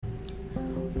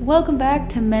Welcome back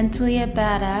to Mentally a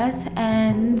Badass,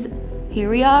 and here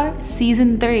we are,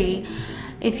 season 3.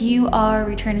 If you are a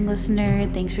returning listener,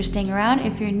 thanks for staying around.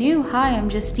 If you're new, hi, I'm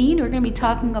Justine. We're going to be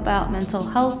talking about mental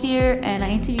health here, and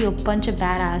I interview a bunch of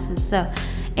badasses. So,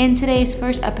 in today's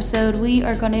first episode, we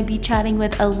are going to be chatting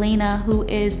with Elena, who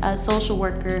is a social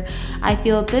worker. I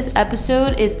feel this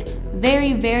episode is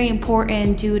very, very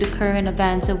important due to current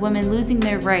events of women losing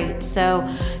their rights. So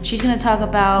she's going to talk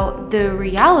about the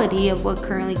reality of what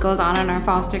currently goes on in our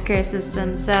foster care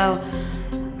system. So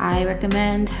I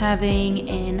recommend having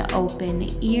an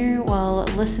open ear while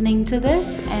listening to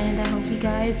this, and I hope you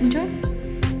guys enjoy.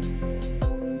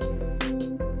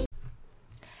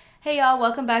 Hey y'all,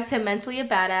 welcome back to Mentally a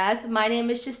Badass. My name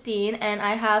is Justine and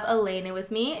I have Elena with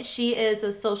me. She is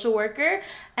a social worker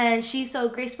and she so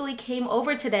gracefully came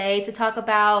over today to talk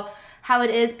about how it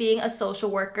is being a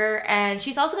social worker, and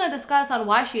she's also going to discuss on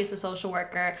why she is a social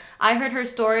worker. I heard her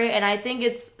story and I think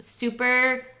it's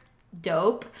super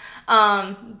dope.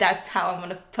 That's how I'm going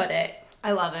to put it.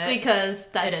 I love it.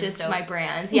 Because that's just dope. My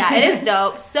brand. Yeah, it is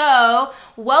dope. So,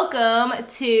 welcome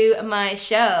to my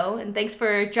show, and thanks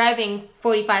for driving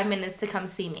 45 minutes to come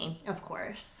see me. Of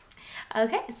course.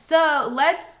 Okay, so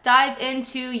let's dive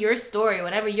into your story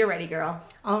whenever you're ready, girl.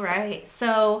 All right.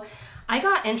 So, I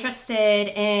got interested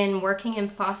in working in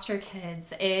foster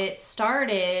kids. It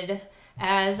started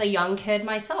as a young kid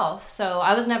myself. So,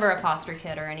 I was never a foster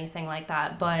kid or anything like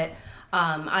that, but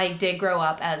I did grow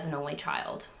up as an only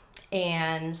child.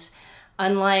 And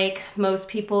unlike most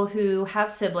people who have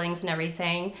siblings and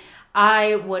everything,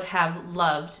 I would have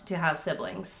loved to have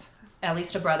siblings, at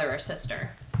least a brother or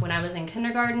sister. When I was in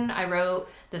kindergarten, I wrote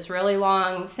this really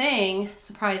long thing,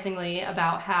 surprisingly,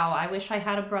 about how I wish I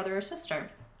had a brother or sister.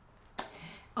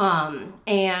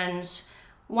 And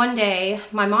one day,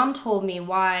 my mom told me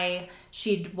why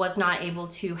she was not able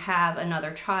to have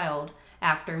another child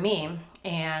after me.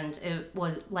 And it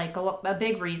was like a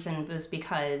big reason was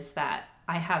because that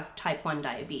I have type 1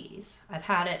 diabetes. I've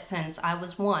had it since I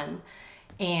was 1.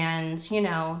 And, you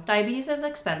know, diabetes is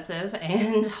expensive.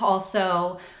 And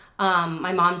also,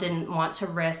 my mom didn't want to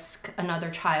risk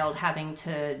another child having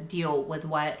to deal with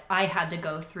what I had to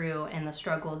go through and the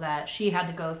struggle that she had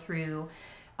to go through,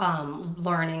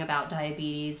 learning about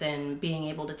diabetes and being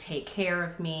able to take care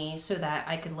of me so that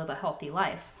I could live a healthy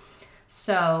life.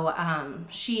 So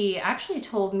she actually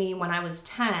told me when I was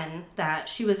 10 that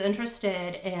she was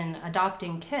interested in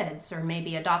adopting kids, or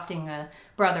maybe adopting a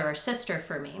brother or sister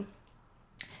for me.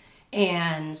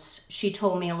 And she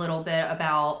told me a little bit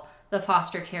about the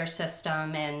foster care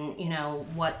system and, you know,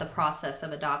 what the process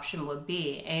of adoption would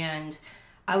be. And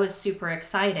I was super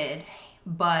excited,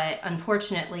 but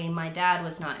unfortunately my dad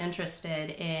was not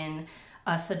interested in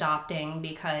us adopting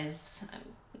because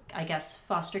I guess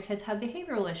foster kids have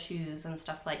behavioral issues and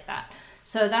stuff like that.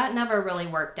 So that never really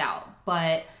worked out.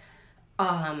 But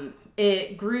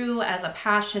it grew as a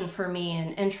passion for me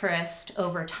and interest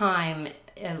over time,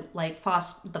 like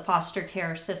the foster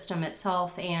care system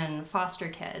itself and foster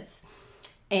kids.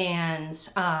 And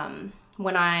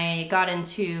when I got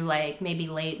into like maybe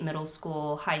late middle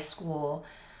school, high school,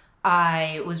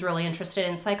 I was really interested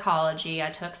in psychology. I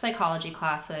took psychology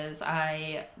classes.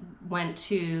 I went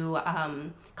to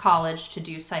college to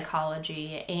do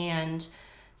psychology. And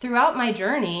throughout my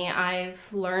journey,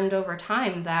 I've learned over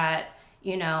time that,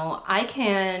 you know, I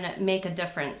can make a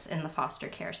difference in the foster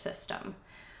care system.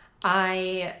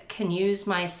 I can use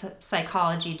my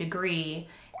psychology degree,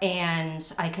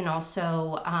 and I can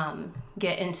also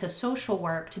get into social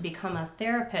work to become a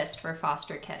therapist for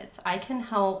foster kids. I can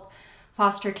help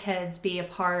foster kids be a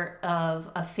part of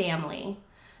a family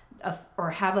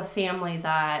or have a family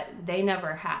that they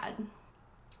never had.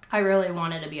 I really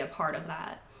wanted to be a part of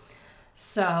that.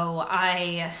 So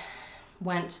I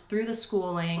went through the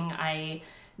schooling, I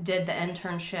did the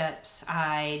internships,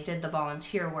 I did the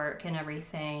volunteer work and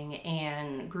everything,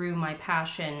 and grew my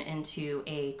passion into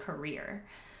a career.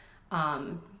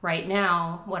 Right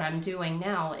now, what I'm doing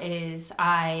now is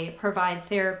I provide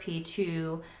therapy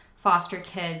to foster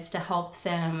kids to help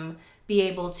them be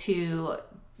able to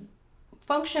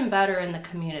function better in the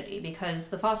community, because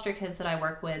the foster kids that I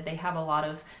work with, they have a lot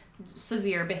of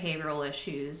severe behavioral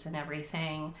issues and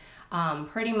everything.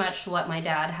 Pretty much what my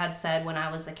dad had said when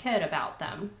I was a kid about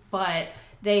them, but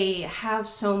they have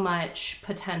so much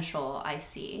potential, I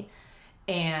see.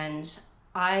 And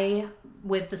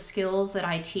with the skills that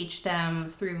I teach them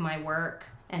through my work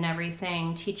and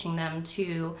everything, teaching them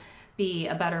to be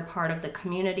a better part of the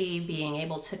community, being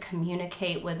able to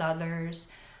communicate with others.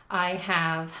 I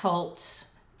have helped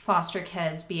foster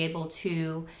kids be able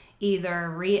to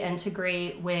either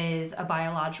reintegrate with a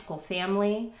biological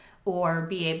family or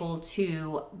be able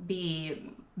to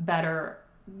be better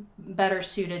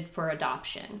suited for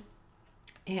adoption.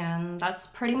 And that's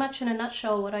pretty much in a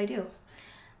nutshell what I do.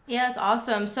 Yeah, that's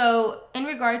awesome. So in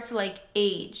regards to like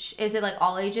age, is it like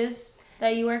all ages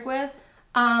that you work with?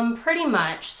 Pretty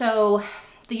much. So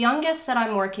the youngest that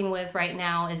I'm working with right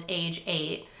now is age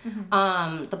 8.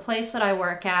 The place that I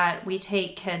work at, we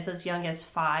take kids as young as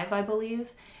 5, I believe.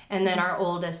 And then our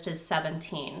oldest is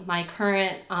 17. My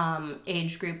current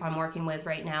age group I'm working with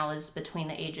right now is between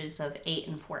the ages of 8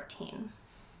 and 14.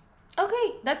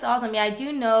 Okay, that's awesome. Yeah, I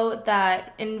do know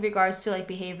that in regards to like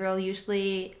behavioral,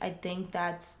 usually I think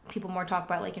that's people more talk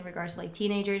about like in regards to like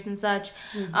teenagers and such.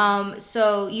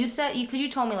 So you said could you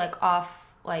told me like off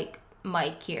like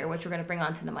mic here, which we're gonna bring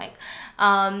onto the mic,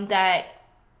 that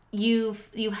you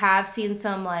have seen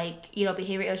some like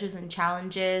behavior issues and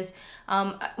challenges.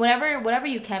 Whatever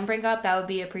you can bring up, that would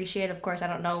be appreciated. Of course, I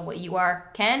don't know what you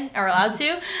can or allowed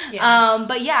to. Yeah.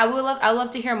 But yeah, I would love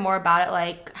to hear more about it,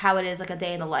 like how it is like a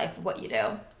day in the life of what you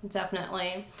do.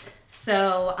 Definitely.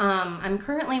 So I'm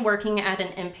currently working at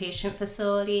an inpatient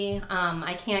facility.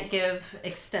 I can't give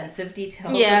extensive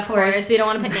details. Yeah, of course. We don't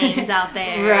want to put names out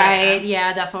there. Right.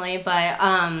 Yeah, definitely.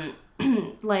 But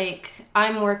like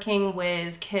I'm working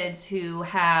with kids who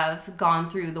have gone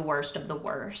through the worst of the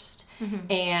worst.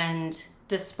 And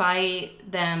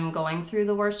despite them going through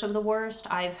the worst of the worst,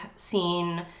 I've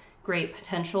seen great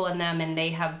potential in them and they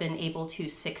have been able to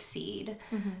succeed.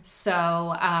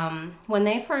 So when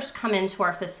they first come into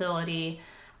our facility,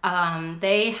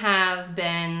 they have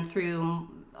been through,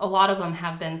 a lot of them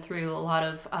have been through a lot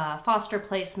of foster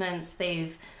placements.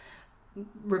 They've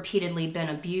repeatedly been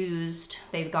abused.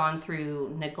 They've gone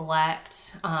through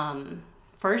neglect.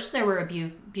 First, they were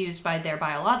abused by their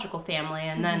biological family,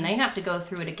 and then they have to go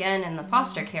through it again in the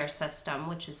foster care system,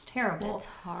 which is terrible. It's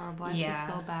horrible. I feel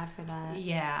so bad for that.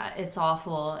 Yeah, it's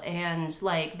awful. And,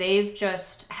 like, they've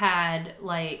just had,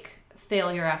 like,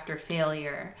 failure after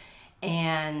failure.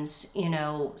 And,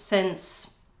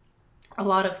 since a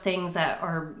lot of things that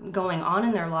are going on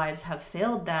in their lives have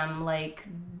failed them, like,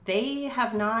 they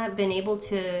have not been able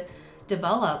to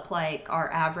develop, like,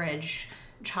 our average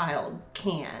child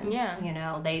can.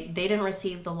 Yeah. They didn't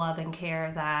receive the love and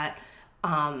care that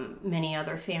many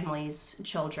other families'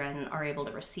 children are able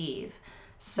to receive.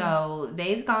 So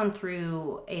they've gone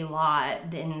through a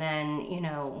lot, and then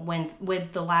when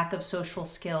with the lack of social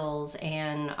skills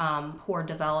and poor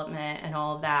development and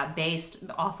all of that, based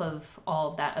off of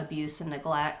all of that abuse and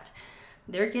neglect,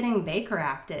 they're getting Baker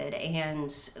Acted,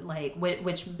 and like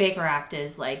which Baker Act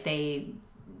is like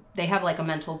they have like a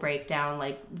mental breakdown,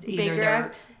 like either Baker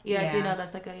Act? Yeah, I do know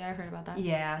that's like I heard about that.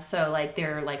 Yeah, so like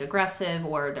they're like aggressive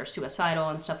or they're suicidal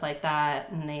and stuff like that,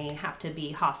 and they have to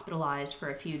be hospitalized for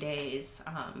a few days,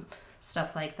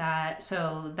 stuff like that.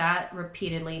 So that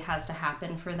repeatedly has to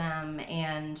happen for them,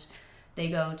 and they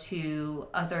go to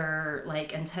other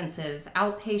like intensive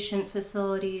outpatient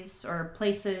facilities or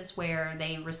places where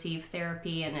they receive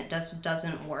therapy, and it just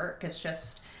doesn't work. It's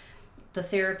just the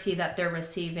therapy that they're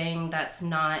receiving that's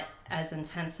not as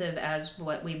intensive as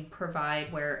what we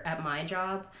provide where at my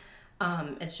job.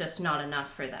 It's just not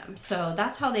enough for them. So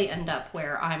that's how they end up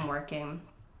where I'm working.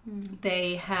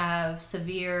 They have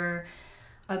severe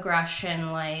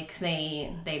aggression, like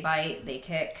they bite, they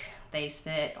kick, they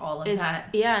spit, all of that.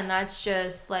 Yeah, and that's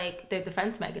just like their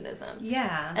defense mechanism.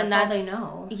 Yeah, that's all they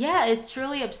know. Yeah, it's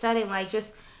truly upsetting.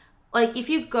 Like if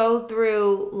you go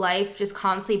through life just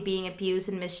constantly being abused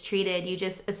and mistreated, you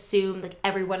just assume like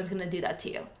everyone is gonna do that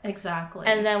to you. Exactly.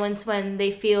 And then when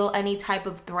they feel any type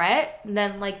of threat,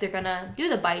 then like they're gonna do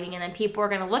the biting, and then people are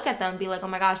gonna look at them and be like, oh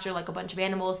my gosh, they're like a bunch of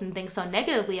animals, and think so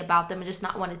negatively about them and just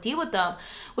not want to deal with them,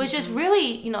 which just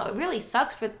really, it really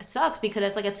sucks because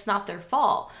it's like it's not their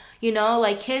fault.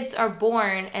 Like kids are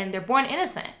born and they're born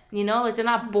innocent. Like they're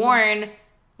not born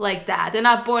like that. They're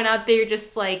not born out there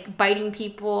just like biting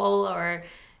people or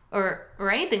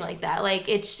anything like that. Like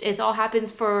it all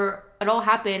happened for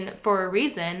a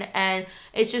reason, and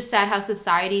it's just sad how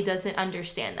society doesn't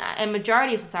understand that. And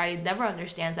majority of society never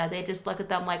understands that. They just look at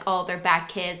them like, oh, they're bad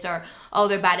kids, or oh,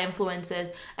 they're bad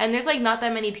influences. And there's like not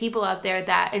that many people out there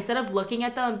that instead of looking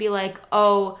at them and be like,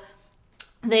 oh,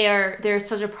 they're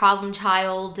such a problem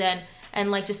child, and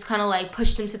like just kind of like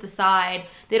push them to the side,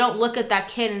 they don't look at that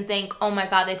kid and think, oh my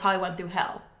god, they probably went through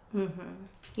hell.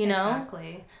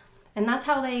 Exactly. And that's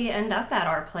how they end up at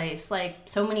our place. Like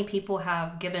so many people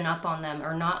have given up on them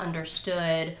or not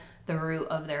understood the root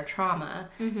of their trauma.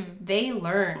 They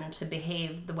learn to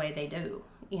behave the way they do.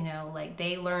 Like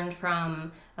they learned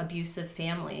from abusive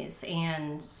families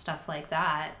and stuff like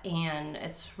that, and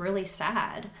it's really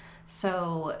sad.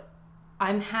 So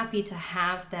I'm happy to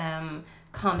have them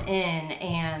come in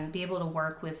and be able to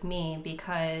work with me,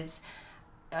 because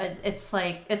it's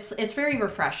like it's very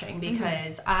refreshing,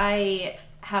 because I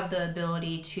have the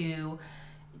ability to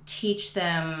teach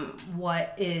them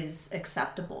what is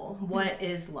acceptable, what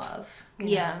is love,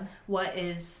 you know, what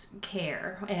is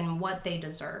care, and what they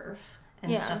deserve,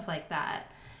 and stuff like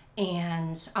that.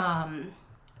 And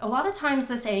a lot of times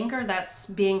this anger that's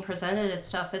being presented and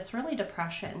stuff, it's really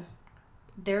depression.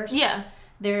 That's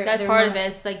part of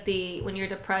it. It's like when you're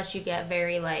depressed, you get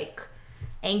very like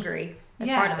angry.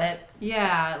 That's part of it.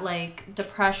 Yeah, like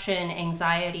depression,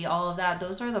 anxiety, all of that.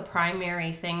 Those are the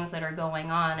primary things that are going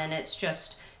on, and it's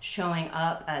just showing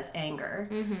up as anger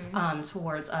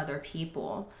towards other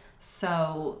people.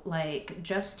 So like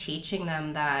just teaching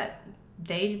them that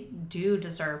they do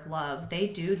deserve love. They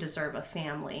do deserve a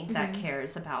family that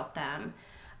cares about them.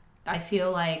 I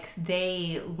feel like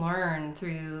they learn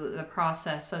through the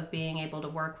process of being able to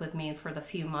work with me for the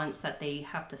few months that they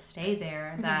have to stay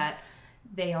there, that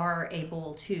they are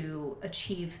able to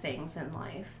achieve things in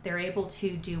life. They're able to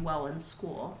do well in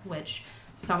school, which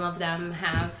some of them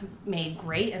have made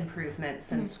great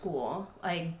improvements in school,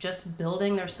 like just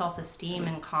building their self-esteem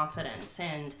and confidence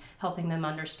and helping them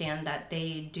understand that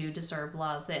they do deserve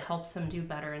love. It helps them do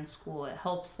better in school. It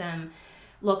helps them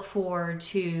look forward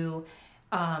to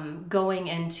going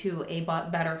into a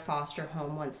better foster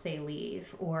home once they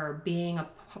leave, or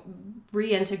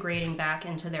reintegrating back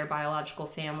into their biological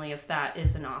family if that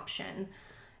is an option,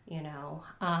 you know.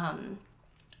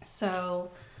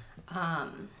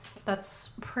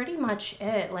 That's pretty much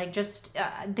it. Like just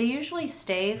they usually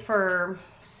stay for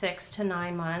 6 to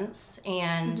 9 months,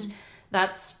 and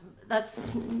that's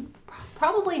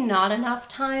probably not enough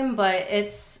time, but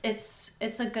it's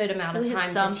a good amount of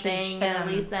time to teach them. And at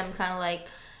least them kind of like,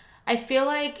 I feel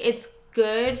like it's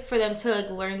good for them to like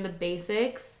learn the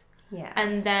basics. Yeah.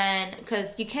 And then,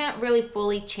 because you can't really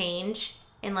fully change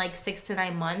in like 6 to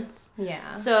 9 months.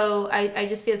 Yeah. So I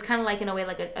just feel it's kind of like in a way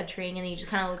like a training, and you just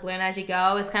kind of like learn as you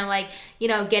go. It's kind of like, you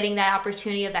know, getting that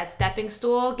opportunity of that stepping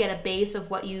stool, get a base of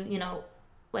what you know,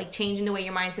 like changing the way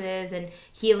your mindset is and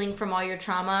healing from all your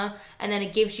trauma. And then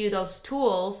it gives you those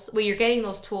tools where you're getting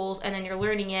those tools, and then you're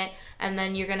learning it, and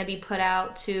then you're going to be put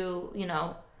out to, you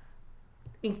know,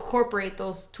 incorporate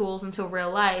those tools into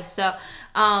real life. So,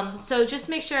 so just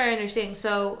make sure I understand.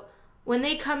 So when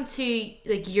they come to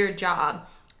like your job,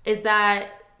 is that,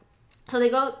 so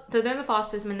they're in the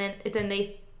foster system, and then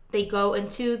they go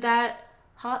into that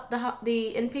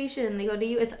the inpatient, and they go to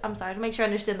you. I'm sorry to make sure I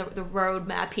understand the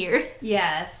roadmap here.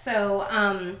 Yeah. So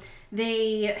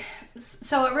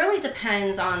so it really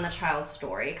depends on the child's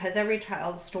story, because every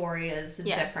child's story is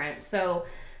different. So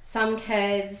some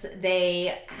kids,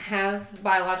 they have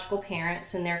biological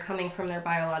parents, and they're coming from their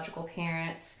biological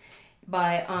parents,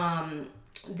 but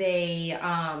they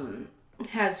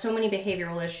has so many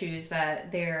behavioral issues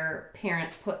that their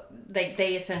parents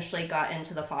they essentially got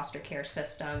into the foster care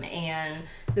system, and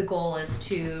the goal is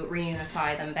to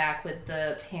reunify them back with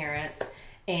the parents.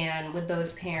 And with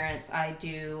those parents, I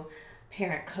do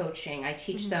parent coaching. I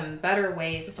teach them better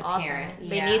ways to parent.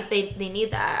 They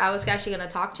need that. I was actually going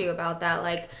to talk to you about that,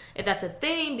 like if that's a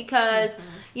thing, because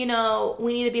you know,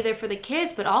 we need to be there for the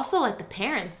kids, but also like the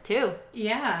parents too.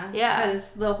 Yeah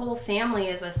because the whole family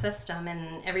is a system,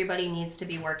 and everybody needs to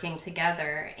be working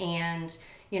together, and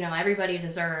you know, everybody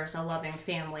deserves a loving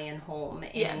family and home,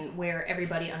 and where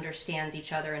everybody understands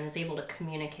each other and is able to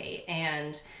communicate.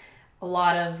 And a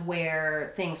lot of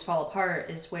where things fall apart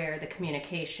is where the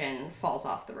communication falls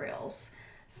off the rails.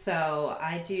 So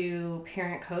I do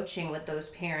parent coaching with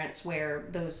those parents, where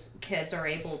those kids are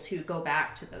able to go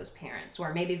back to those parents,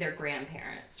 or maybe their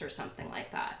grandparents or something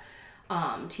like that.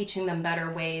 Teaching them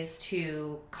better ways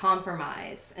to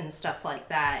compromise and stuff like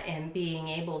that, and being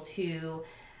able to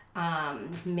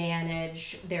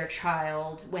manage their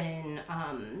child when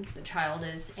the child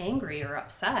is angry or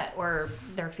upset, or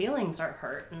their feelings are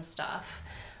hurt and stuff.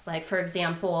 Like, for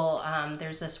example,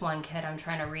 there's this one kid I'm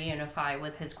trying to reunify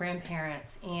with his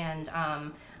grandparents, and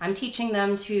I'm teaching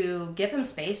them to give him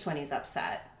space when he's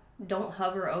upset. Don't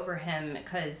hover over him,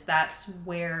 because that's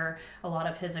where a lot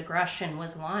of his aggression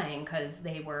was lying, because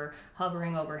they were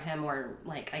hovering over him, or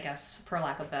like, I guess for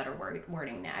lack of better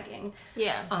wording, nagging.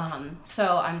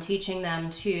 So I'm teaching them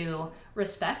to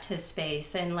respect his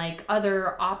space, and like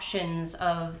other options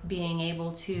of being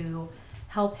able to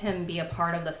help him be a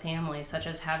part of the family, such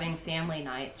as having family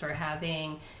nights, or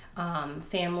having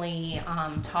family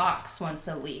talks once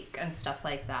a week and stuff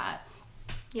like that.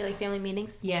 Yeah, like family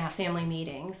meetings? Yeah, family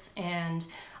meetings. And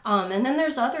then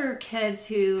there's other kids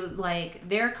who, like,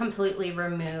 they're completely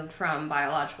removed from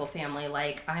biological family.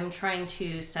 Like, I'm trying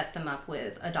to set them up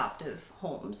with adoptive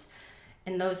homes.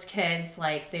 and those kids,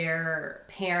 like, their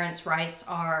parents' rights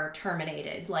are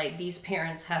terminated. Like, these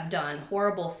parents have done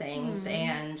horrible things,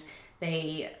 and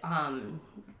they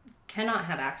cannot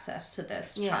have access to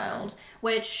this child,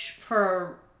 which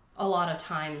for a lot of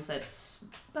times it's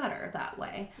better that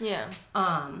way. Yeah.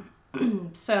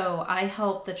 So I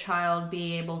help the child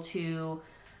be able to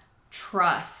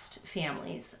trust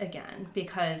families again,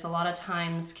 because a lot of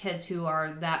times kids who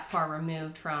are that far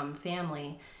removed from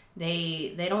family,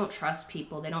 they don't trust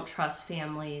people, they don't trust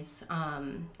families.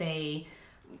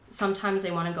 Sometimes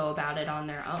they want to go about it on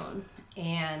their own,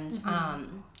 and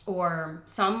or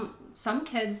some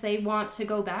kids, they want to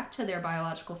go back to their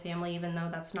biological family even though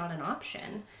that's not an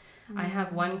option. I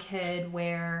have one kid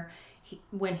where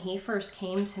when he first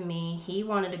came to me, he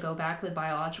wanted to go back with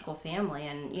biological family,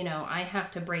 and I have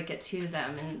to break it to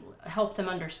them and help them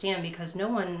understand, because no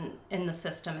one in the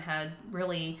system had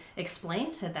really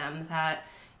explained to them that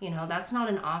that's not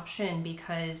an option,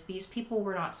 because these people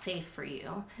were not safe for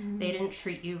you. They didn't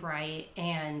treat you right,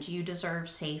 and you deserve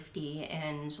safety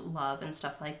and love and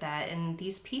stuff like that, and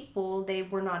these people, they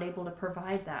were not able to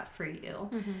provide that for you.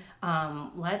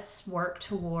 Let's work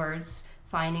towards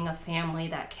finding a family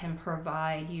that can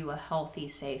provide you a healthy,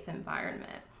 safe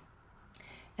environment.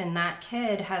 And that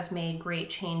kid has made great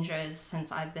changes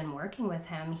since I've been working with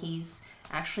him. He's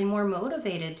actually more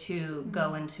motivated to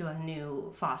go into a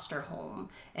new foster home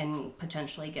and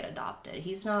potentially get adopted.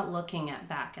 He's not looking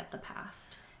back at the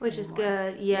past. Which anymore. Is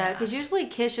good. Yeah, because usually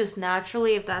kids just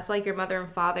naturally, if that's like your mother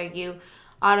and father, you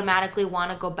automatically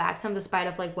want to go back to them despite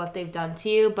of like what they've done to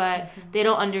you, but they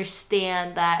don't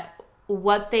understand that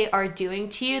what they are doing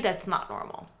to you, that's not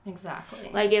normal. Exactly.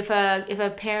 Like if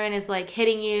a parent is like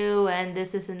hitting you and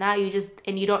this and that,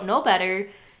 you don't know better,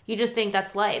 you just think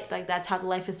that's life, like that's how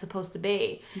life is supposed to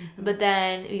be. But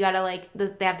then you gotta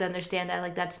they have to understand that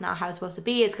like that's not how it's supposed to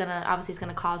be. It's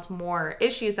gonna cause more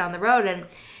issues down the road, and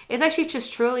it's actually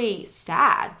just truly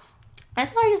sad.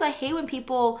 That's why I hate when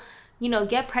people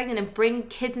get pregnant and bring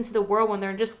kids into the world when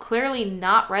they're just clearly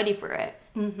not ready for it.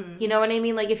 You know what I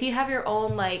mean? Like, if you have your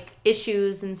own, like,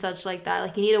 issues and such like that,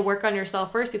 like, you need to work on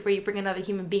yourself first before you bring another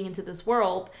human being into this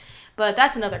world. But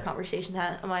that's another conversation,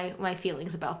 that my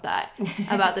feelings about that,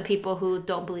 about the people who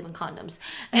don't believe in condoms.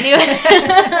 Anyway,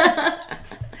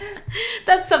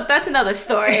 that's another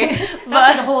story.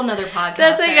 That's a whole nother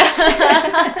podcast.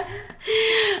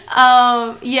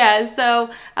 Yeah, so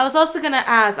I was also going to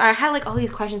ask, I had, like, all these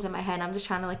questions in my head. I'm just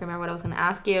trying to, like, remember what I was going to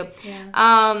ask you.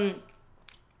 Yeah.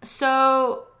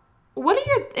 So, what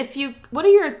are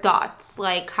your thoughts,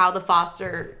 like how the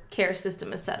foster care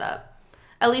system is set up,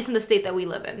 at least in the state that we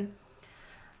live in,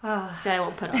 that I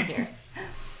won't put on here?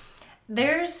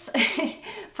 There's,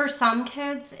 for some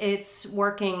kids, it's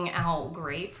working out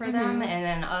great for them, and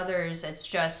then others, it's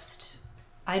just,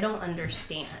 I don't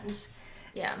understand.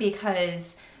 Yeah.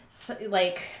 Because,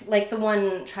 like the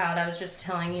one child I was just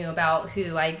telling you about,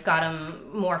 who I got him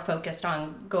more focused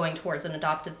on going towards an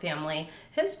adoptive family,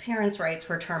 his parents' rights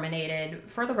were terminated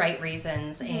for the right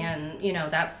reasons, and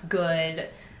that's good,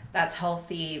 that's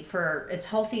healthy. It's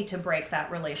healthy to break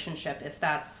that relationship if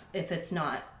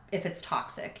it's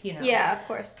toxic, Yeah, of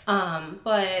course.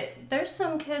 But there's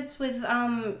some kids with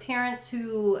parents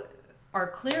who are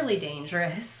clearly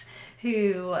dangerous,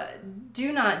 who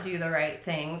do not do the right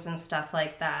things and stuff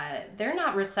like that. They're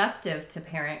not receptive to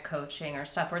parent coaching or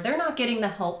stuff, or they're not getting the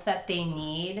help that they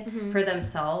need for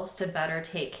themselves to better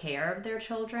take care of their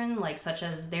children, like such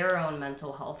as their own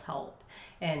mental health help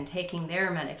and taking their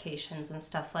medications and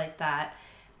stuff like that.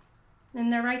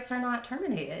 And their rights are not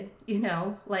terminated,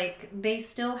 like they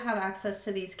still have access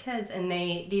to these kids, and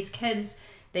these kids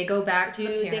go back to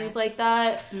do things like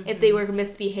that if they were to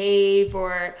misbehave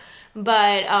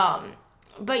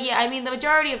but yeah, I mean, the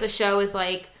majority of the show is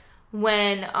like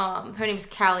when her name is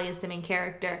Callie, is the main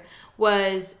character,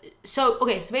 so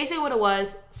basically what it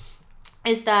was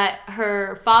is that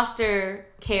her foster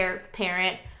care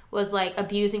parent was like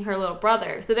abusing her little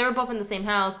brother. So they were both in the same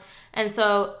house, and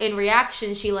so in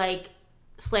reaction she like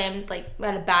slammed, like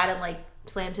had a bat and like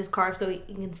slammed his car so he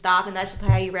can stop, and that's just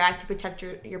how you react to protect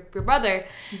your brother.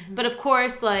 But of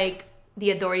course, like,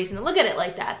 the authorities didn't look at it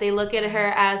like that. They look at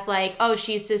her as like, oh,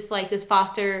 she's just like this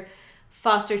foster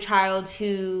child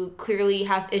who clearly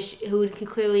has who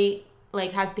clearly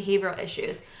like has behavioral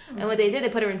issues. And what they did, they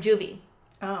put her in juvie.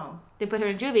 Oh. They put her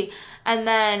in juvie, and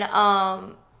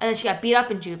then she got beat up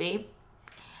in juvie.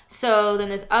 So then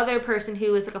this other person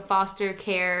who was like a foster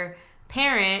care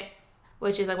parent,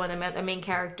 which is like one of the main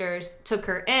characters, took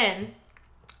her in,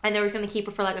 and they were going to keep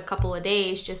her for like a couple of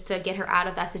days just to get her out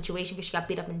of that situation because she got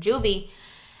beat up in juvie.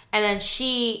 And then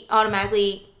she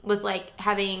automatically was like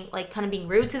having like kind of being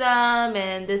rude to them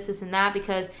and this and that,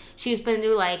 because she's been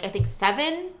through like I think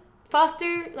 7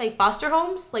 foster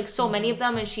homes, like so many of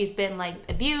them, and she's been like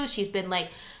abused. She's been like,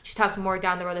 she talks more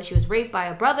down the road that she was raped by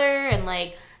a brother, and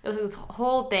like it was this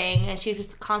whole thing, and she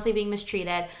was constantly being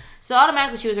mistreated. So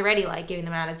automatically she was already like giving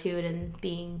them attitude and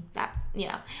being that, you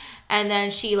know. And then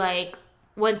she like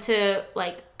went to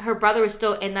like, her brother was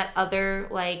still in that other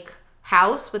like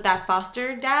house with that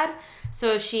foster dad,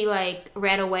 so she like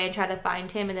ran away and tried to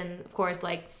find him, and then of course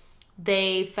like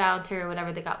they found her or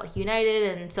whatever, they got like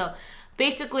united. And so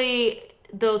basically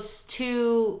those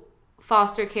 2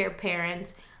 foster care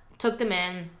parents took them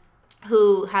in,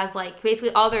 who has like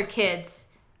basically all their kids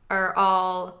are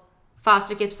all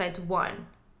foster kids besides 1.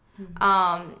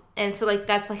 And so like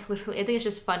that's like literally, I think it's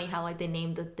just funny how like they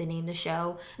named the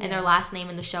show, and their last name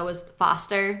in the show is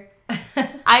Foster.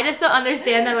 I just don't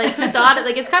understand that, like, who thought it,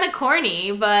 like, it's kind of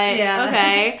corny, but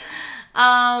okay.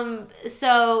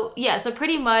 So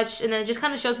pretty much, and then it just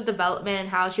kind of shows the development and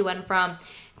how she went from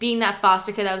being that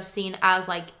foster kid that was seen as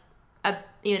like a,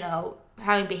 you know,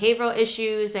 having behavioral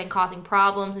issues and causing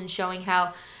problems, and showing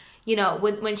how, you know,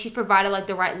 when she's provided like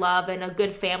the right love and a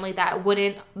good family that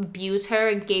wouldn't abuse her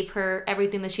and gave her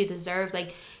everything that she deserves,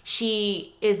 like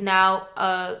she is now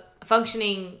a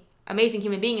functioning, amazing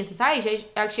human being in society. She's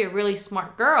actually a really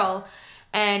smart girl.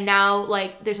 And now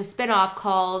like there's a spinoff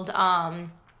called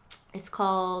it's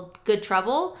called Good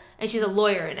Trouble, and she's a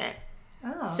lawyer in it.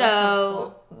 Oh,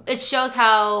 so cool. It shows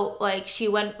how like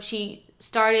she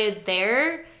started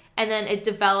there, and then it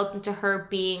developed into her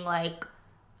being like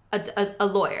a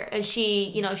lawyer. And she,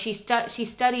 you know, she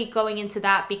studied going into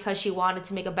that because she wanted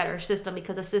to make a better system,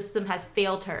 because the system has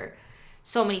failed her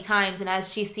so many times, and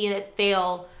as she's seen it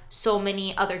fail so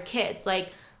many other kids. Like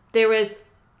there was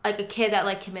like a kid that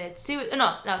like committed suicide.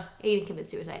 No, he didn't commit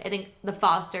suicide. I think the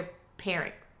foster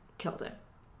parent killed him.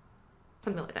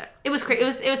 Something like that. It was crazy.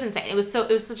 It was insane. It was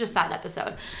such a sad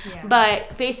episode. Yeah.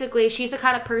 But basically she's the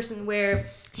kind of person where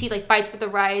she like fights for the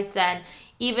rights, and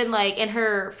even like in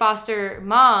her foster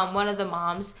mom, one of the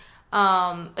moms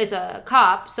is a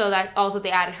cop, so that also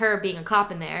they added her being a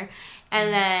cop in there.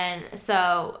 And then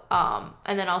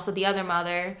and then also the other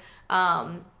mother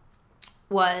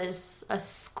was a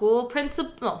school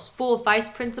vice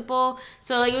principal.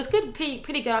 So like it was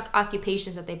pretty good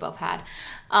occupations that they both had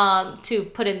to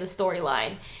put in the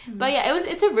storyline. Mm-hmm. But yeah,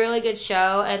 it's a really good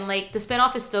show, and like the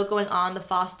spinoff is still going on. The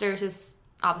Fosters is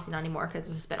obviously not anymore because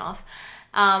it's a spinoff.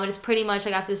 And it's pretty much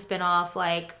like after the spinoff,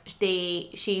 like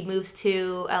she moves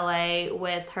to LA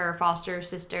with her foster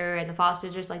sister, and the foster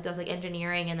just like does like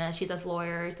engineering, and then she does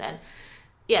lawyers, and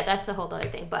yeah, that's a whole other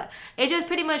thing. But it just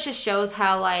pretty much just shows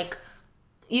how like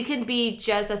you can be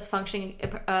just as functioning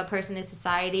a person in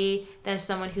society than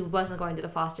someone who wasn't going through the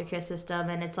foster care system.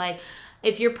 And it's like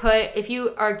if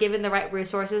you are given the right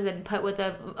resources and put with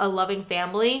a loving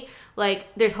family, like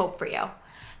there's hope for you.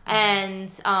 And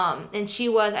she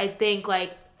was, I think,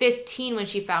 like 15 when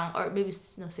she found, or maybe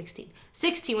no 16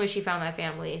 when she found that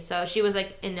family. So she was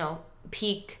like, you know,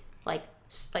 peak like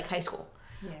high school.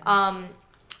 Yeah.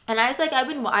 And I was like,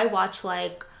 I watch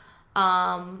like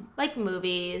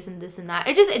movies and this and that.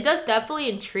 It does definitely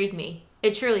intrigue me.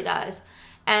 It truly does.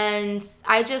 And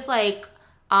I just like,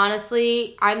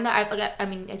 honestly, I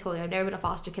told you, I've never been a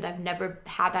foster kid. I've never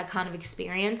had that kind of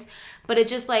experience. But it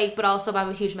just like, but also I'm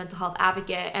a huge mental health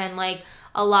advocate. And like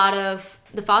a lot of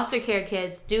the foster care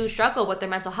kids do struggle with their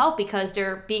mental health because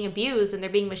they're being abused and they're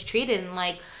being mistreated. And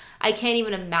like, I can't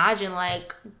even imagine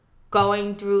like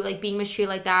going through like being mistreated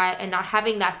like that and not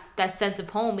having that sense of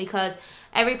home, because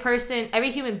every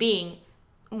human being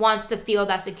wants to feel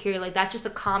that security. Like that's just a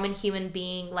common human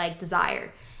being like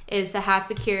desire, is to have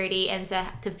security and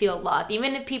to feel love.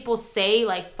 Even if people say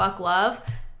like fuck love,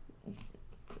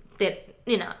 they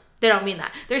don't mean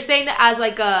that. They're saying that as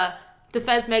like a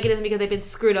defense mechanism because they've been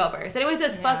screwed over. So anyways,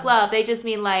 that's fuck love. They just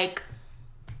mean like,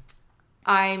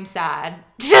 I'm sad.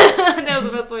 That was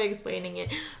the best way of explaining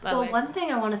it. Well, one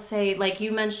thing I want to say, like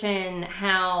you mentioned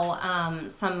how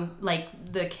some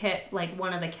like the kid, like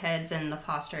one of the kids in the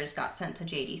fosters got sent to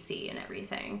JDC and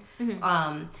everything.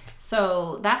 Mm-hmm.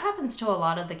 So that happens to a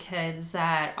lot of the kids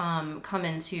that come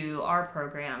into our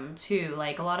program too.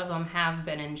 Like a lot of them have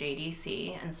been in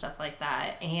JDC and stuff like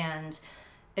that, and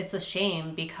it's a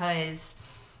shame because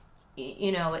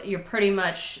you know you're pretty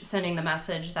much sending the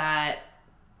message that,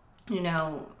 you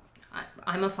know,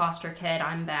 I'm a foster kid,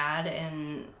 I'm bad,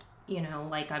 and, you know,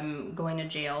 like, I'm going to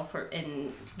jail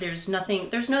and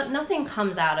nothing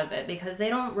comes out of it because they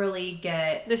don't really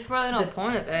get... There's really no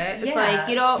point of it. It's like,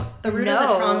 you don't The root of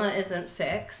the trauma isn't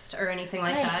fixed or anything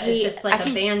like that. It's just like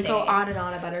a Band-Aid. Go on and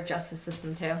on about our justice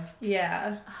system, too.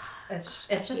 Yeah.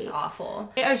 It's just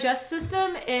awful. Our justice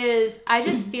system is, I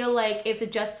just feel like if the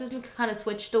justice system could kind of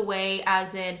switched away,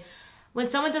 as in when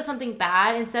someone does something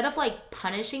bad, instead of like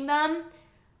punishing them,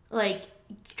 like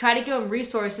try to give them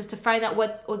resources to find out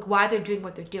why they're doing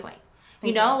what they're doing.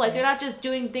 You know, like they're not just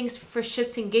doing things for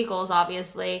shits and giggles,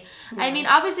 obviously. Yeah. I mean,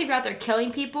 obviously if you're out there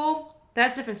killing people,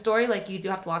 that's a different story. Like you do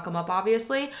have to lock them up,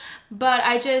 obviously. But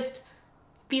I just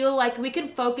feel like we can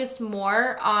focus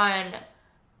more on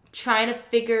trying to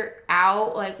figure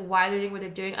out like why they're doing what they're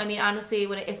doing. I mean, honestly,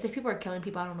 if the people are killing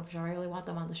people, I don't know for sure I really want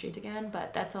them on the streets again,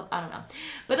 but I don't know.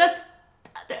 But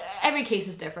every case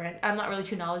is different. I'm not really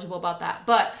too knowledgeable about that.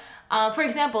 But for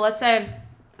example, let's say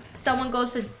someone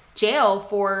goes to jail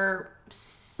for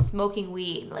smoking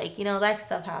weed, like, you know, that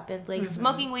stuff happens, like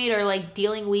smoking weed or like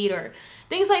dealing weed or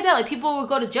things like that, like people will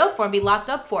go to jail for and be locked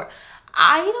up for.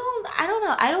 I don't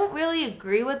know. I don't really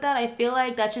agree with that. I feel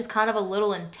like that's just kind of a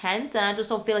little intense, and I just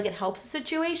don't feel like it helps the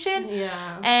situation.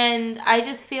 Yeah. And I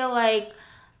just feel like,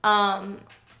 I'm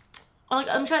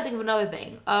trying to think of another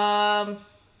thing.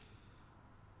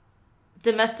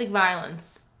 Domestic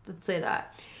violence. Let's say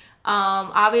that.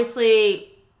 Obviously,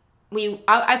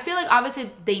 I feel like obviously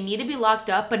they need to be locked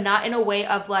up, but not in a way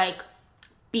of like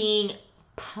being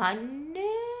punished.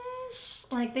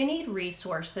 Like they need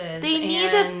resources. They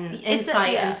need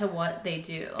insight into what they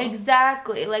do.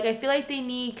 Exactly. Like I feel like they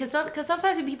need, because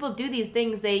sometimes when people do these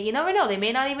things, you never know. They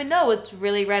may not even know what's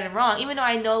really right and wrong. Even though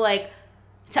I know, like,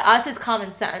 to us it's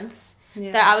common sense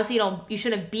that obviously you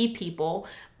shouldn't beat people.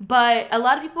 But a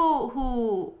lot of people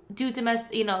who do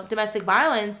domestic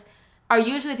violence are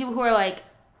usually people who are like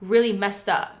really messed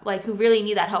up, like who really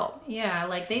need that help. Yeah,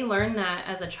 like they learn that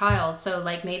as a child. So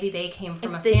like maybe they came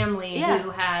from a family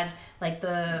who had like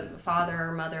the father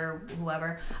or mother,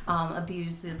 whoever,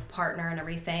 abused the partner and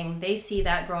everything. They see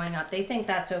that growing up. They think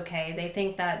that's okay. They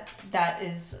think that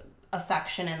is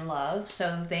affection and love.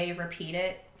 So they repeat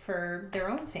it for their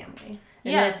own family.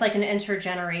 And it's like an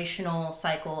intergenerational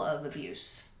cycle of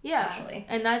abuse. Yeah. Essentially.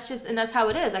 And that's how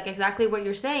it is. Like exactly what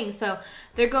you're saying. So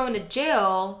they're going to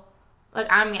jail. Like,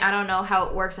 I mean, I don't know how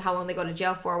it works or how long they go to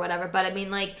jail for or whatever. But I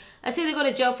mean, like, let's say they go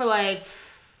to jail for like,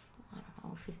 I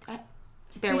don't know, 50,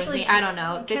 bear with me, I don't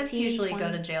know. 15, kids usually 20.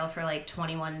 go to jail for like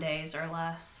 21 days or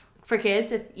less. For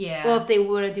kids? Well, if they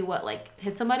were to do what, like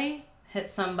hit somebody? Hit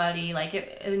somebody,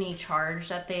 like any charge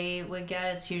that they would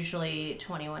get, it's usually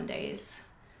 21 days.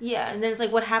 Yeah, and then it's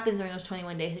like, what happens during those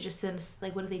 21 days? They just sit in,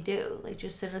 like, what do they do? Like,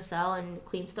 just sit in a cell and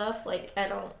clean stuff? Like, I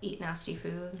don't eat nasty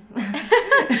food.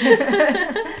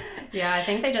 Yeah, I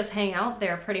think they just hang out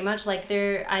there pretty much. Like,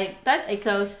 That's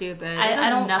so stupid. I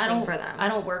don't for them. I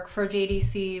don't work for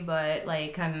JDC, but,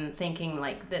 like, I'm thinking,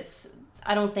 like,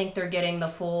 I don't think they're getting the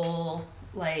full,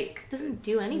 like, doesn't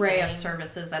do anything. Array of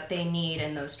services that they need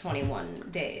in those 21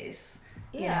 days.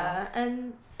 Yeah,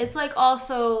 and it's like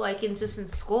also like in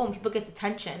school when people get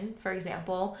detention, for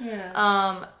example. Yeah.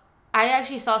 I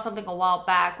actually saw something a while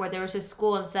back where there was a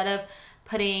school, instead of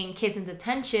putting kids in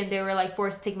detention, they were like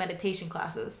forced to take meditation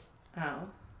classes. Oh.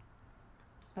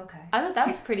 Okay. I thought that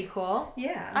was pretty cool.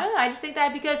 Yeah. I don't know. I just think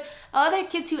that because a lot of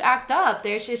kids who act up,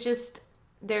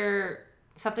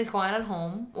 something's going on at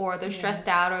home, or they're stressed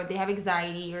out, or they have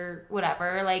anxiety or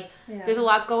whatever. Like there's a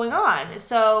lot going on.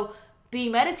 So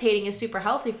meditating is super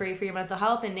healthy for your mental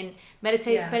health, and then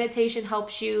meditation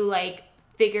helps you like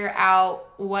figure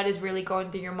out what is really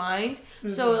going through your mind. Mm-hmm.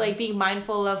 So like being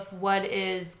mindful of what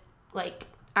is like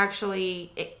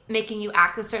actually making you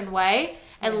act a certain way,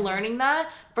 and learning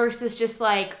that versus just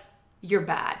like you're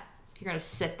bad, you're gonna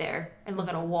sit there and look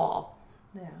at a wall.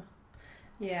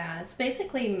 Yeah, it's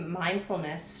basically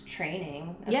mindfulness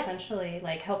training, essentially,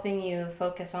 like helping you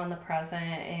focus on the present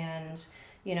and,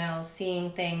 you know,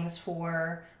 seeing things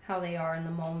for how they are in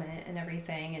the moment and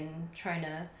everything, and trying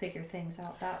to figure things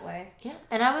out that way. Yeah,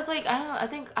 and I was like, I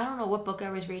don't know what book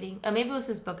I was reading. Maybe it was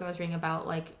this book I was reading about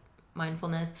like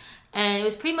mindfulness, and it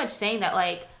was pretty much saying that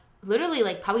like literally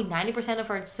like probably 90% of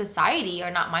our society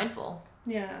are not mindful.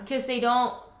 Yeah. Because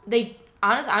honestly,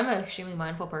 I'm an extremely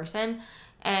mindful person.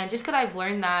 And just because I've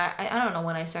learned that, I don't know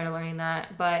when I started learning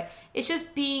that, but it's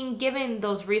just being given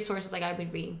those resources. Like I've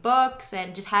been reading books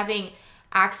and just having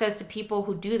access to people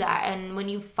who do that. And when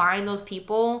you find those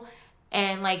people,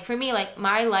 and like for me, like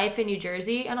my life in New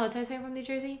Jersey, I don't know, did I tell you from New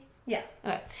Jersey? Yeah.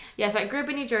 Okay. Yeah, so I grew up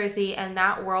in New Jersey, and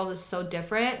that world is so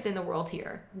different than the world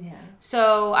here. Yeah.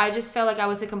 So I just felt like I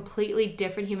was a completely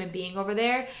different human being over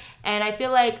there. And I feel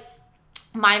like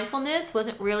mindfulness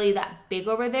wasn't really that big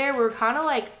over there. We're kind of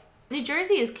like, New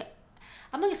Jersey is,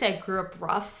 I'm not going to say I grew up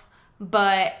rough,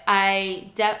 but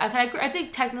I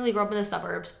did technically grow up in the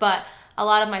suburbs, but a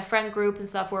lot of my friend group and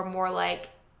stuff were more like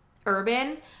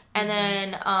urban. And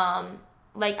then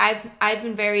like I've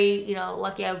been very, you know,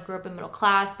 lucky. I grew up in middle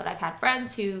class, but I've had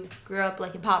friends who grew up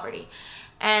like in poverty.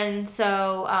 And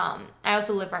so I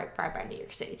also live right by New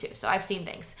York City too, so I've seen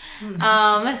things. So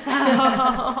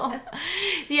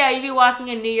yeah, you'd be walking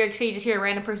in New York City, you just hear a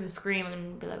random person scream,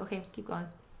 and be like, okay, keep going.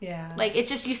 Yeah. Like, it's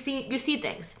just you see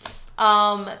things. You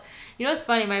know what's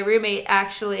funny? My roommate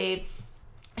actually,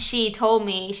 she told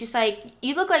me, she's like,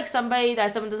 you look like somebody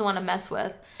that someone doesn't want to mess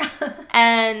with.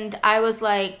 And I was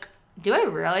like, do I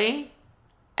really?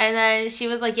 And then she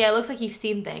was like, yeah, it looks like you've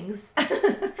seen things.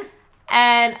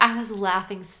 And I was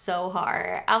laughing so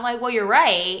hard. I'm like, well, you're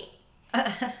right.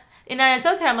 And then at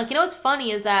some time, I'm like, you know what's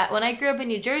funny is that when I grew up in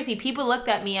New Jersey, people looked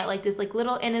at me at like this like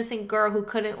little innocent girl who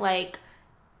couldn't like,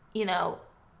 you know,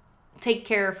 take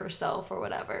care of herself or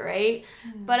whatever, right?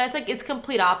 But it's like, it's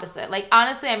complete opposite. Like,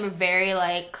 honestly, I'm a very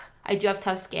like, I do have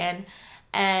tough skin.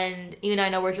 And, you know, I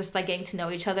know we're just like getting to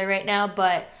know each other right now,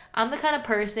 but I'm the kind of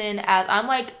person, I'm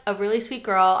like a really sweet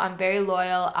girl. I'm very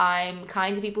loyal. I'm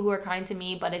kind to people who are kind to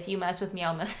me, but if you mess with me,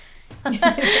 I'll mess. And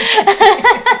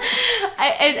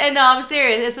no, I'm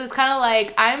serious. This is kind of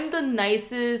like, I'm the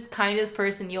nicest, kindest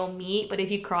person you'll meet, but if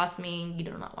you cross me, you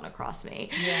do not want to cross me.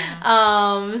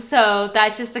 Yeah. So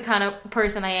that's just the kind of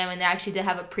person I am. And I actually did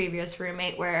have a previous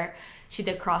roommate where she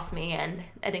did cross me, and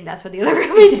I think that's what the other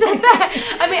roommate said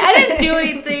that. I mean, I didn't do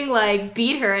anything like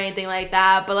beat her or anything like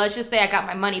that, but let's just say I got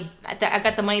my money. I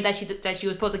got the money that she was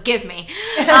supposed to give me.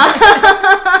 Well,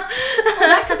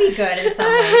 that could be good in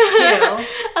some ways too.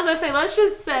 As I say, let's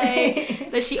just say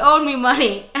that she owed me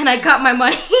money, and I got my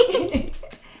money.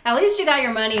 At least you got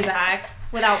your money back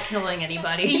without killing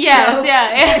anybody. Yes, so.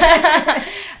 yeah.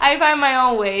 I find my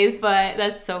own ways, but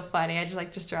that's so funny. I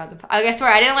just threw out I swear,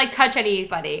 I didn't like touch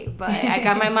anybody, but I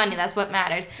got my money. That's what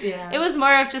matters. Yeah. It was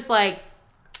more of just like,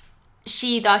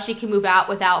 she thought she could move out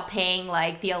without paying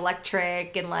like the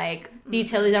electric and like the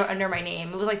utilities that were under my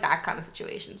name. It was like that kind of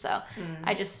situation. So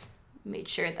I just made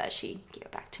sure that she gave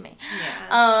it back to me.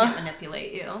 Yeah, she can't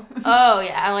manipulate you. Oh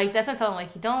yeah, like that's what I told him. Like,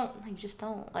 you just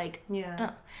don't like. Yeah. No.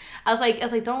 I was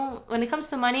like, don't. When it comes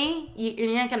to money,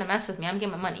 you're not gonna mess with me. I'm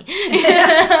getting my money.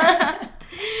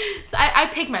 So I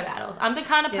pick my battles. I'm the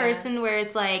kind of person where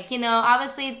it's like, you know,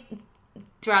 obviously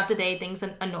throughout the day things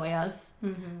annoy us.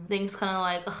 Mm-hmm. Things kind of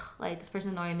like, ugh, like this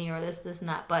person annoying me or this and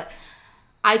that. But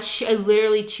I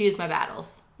literally choose my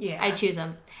battles. Yeah. I choose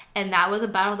them. And that was a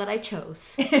battle that I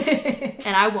chose.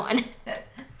 And I won.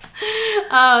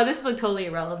 Oh, this is like totally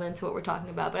irrelevant to what we're talking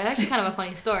about, but it's actually kind of a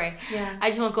funny story. Yeah. I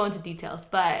just won't go into details,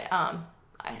 but I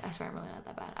swear I'm really not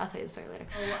that bad. I'll tell you the story later.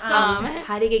 So,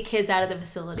 how do you get kids out of the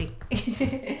facility?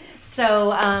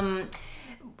 So,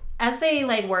 as they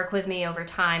like work with me over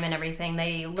time and everything,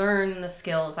 they learn the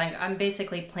skills. I'm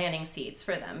basically planting seeds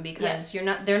for them because they're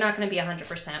not going to be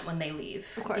 100% when they leave.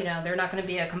 Of course. You know, they're not going to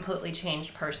be a completely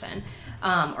changed person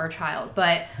or child.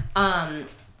 But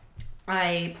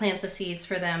I plant the seeds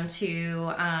for them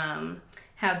to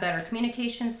have better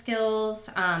communication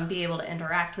skills, be able to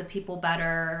interact with people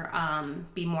better,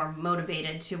 be more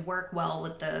motivated to work well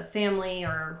with the family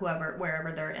or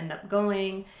wherever they end up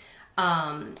going.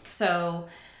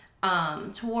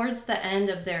 Towards the end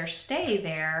of their stay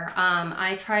there,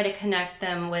 I try to connect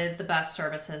them with the best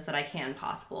services that I can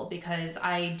possible because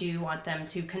I do want them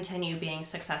to continue being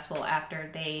successful after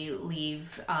they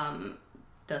leave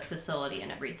the facility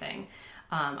and everything.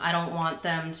 I don't want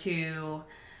them to,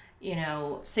 you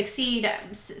know, succeed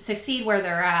where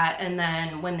they're at and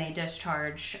then when they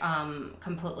discharge,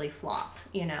 completely flop.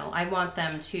 You know, I want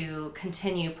them to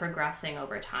continue progressing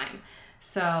over time.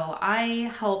 So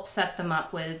I help set them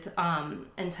up with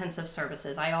intensive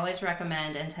services. I always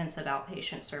recommend intensive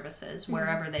outpatient services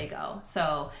wherever they go.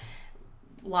 So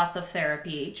lots of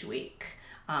therapy each week.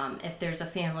 If there's a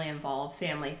family involved,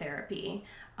 family therapy,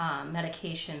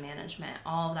 medication management,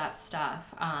 all of that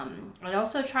stuff. I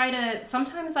also try to,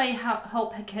 sometimes I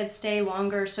help kids stay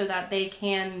longer so that they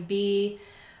can be,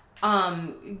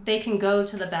 they can go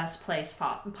to the best place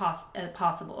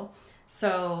possible.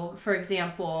 So, for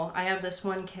example, I have this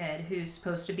one kid who's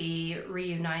supposed to be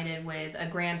reunited with a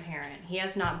grandparent. He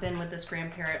has not been with this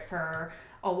grandparent for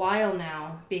a while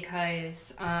now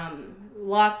because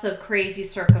lots of crazy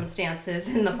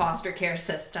circumstances in the foster care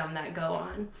system that go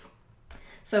on.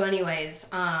 So anyways,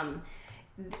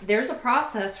 there's a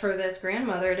process for this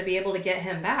grandmother to be able to get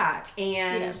him back.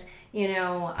 And, you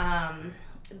know,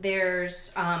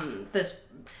 there's this,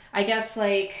 I guess,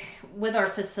 like with our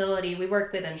facility, we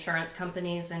work with insurance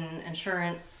companies and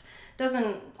insurance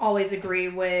doesn't always agree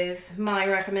with my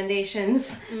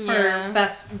recommendations for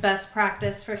best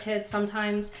practice for kids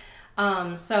sometimes.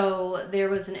 So there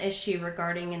was an issue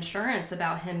regarding insurance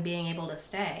about him being able to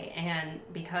stay, and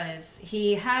because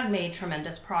he had made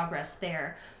tremendous progress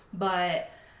there, but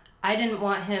I didn't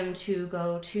want him to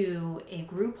go to a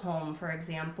group home, for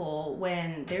example,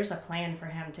 when there's a plan for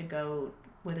him to go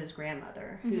with his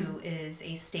grandmother, who is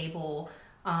a stable,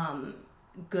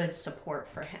 good support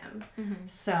for him.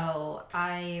 So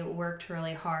I worked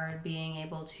really hard being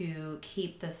able to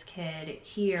keep this kid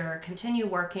here, continue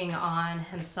working on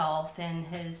himself and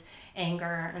his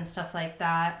anger and stuff like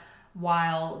that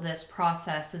while this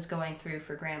process is going through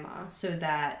for grandma, so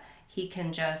that he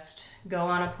can just go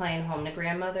on a plane home to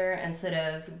grandmother instead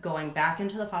of going back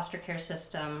into the foster care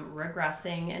system,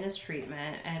 regressing in his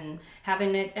treatment, and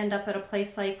having to end up at a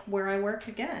place like where I work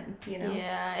again, you know?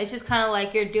 Yeah, it's just kind of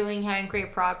like you're having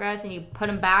great progress, and you put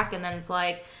him back, and then it's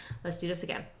like, let's do this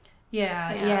again.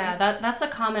 Yeah. That's a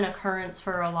common occurrence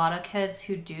for a lot of kids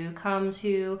who do come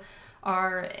to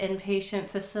our inpatient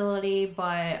facility,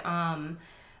 but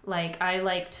like I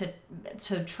like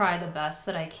to try the best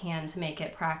that I can to make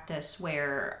it practice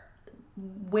where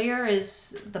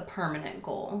is the permanent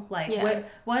goal? Like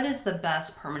what is the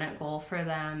best permanent goal for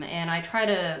them? And I try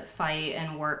to fight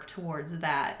and work towards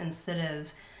that instead of,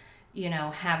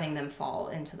 having them fall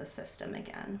into the system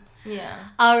again. Yeah.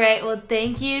 All right. Well,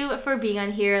 thank you for being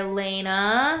on here,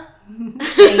 Elena.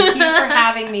 Thank you for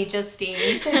having me,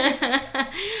 Justine.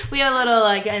 We have a little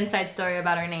inside story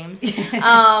about our names.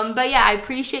 But yeah, I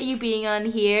appreciate you being on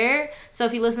here. So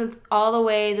if you listened all the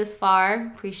way this far,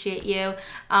 appreciate you.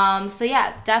 So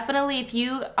yeah, definitely if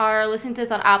you are listening to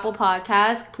this on Apple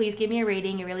Podcasts, please give me a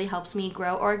rating. It really helps me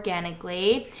grow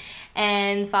organically.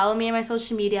 And follow me on my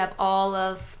social media. I have all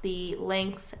of the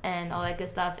links and all that good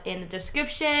stuff in the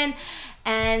description.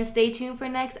 And stay tuned for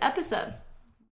next episode.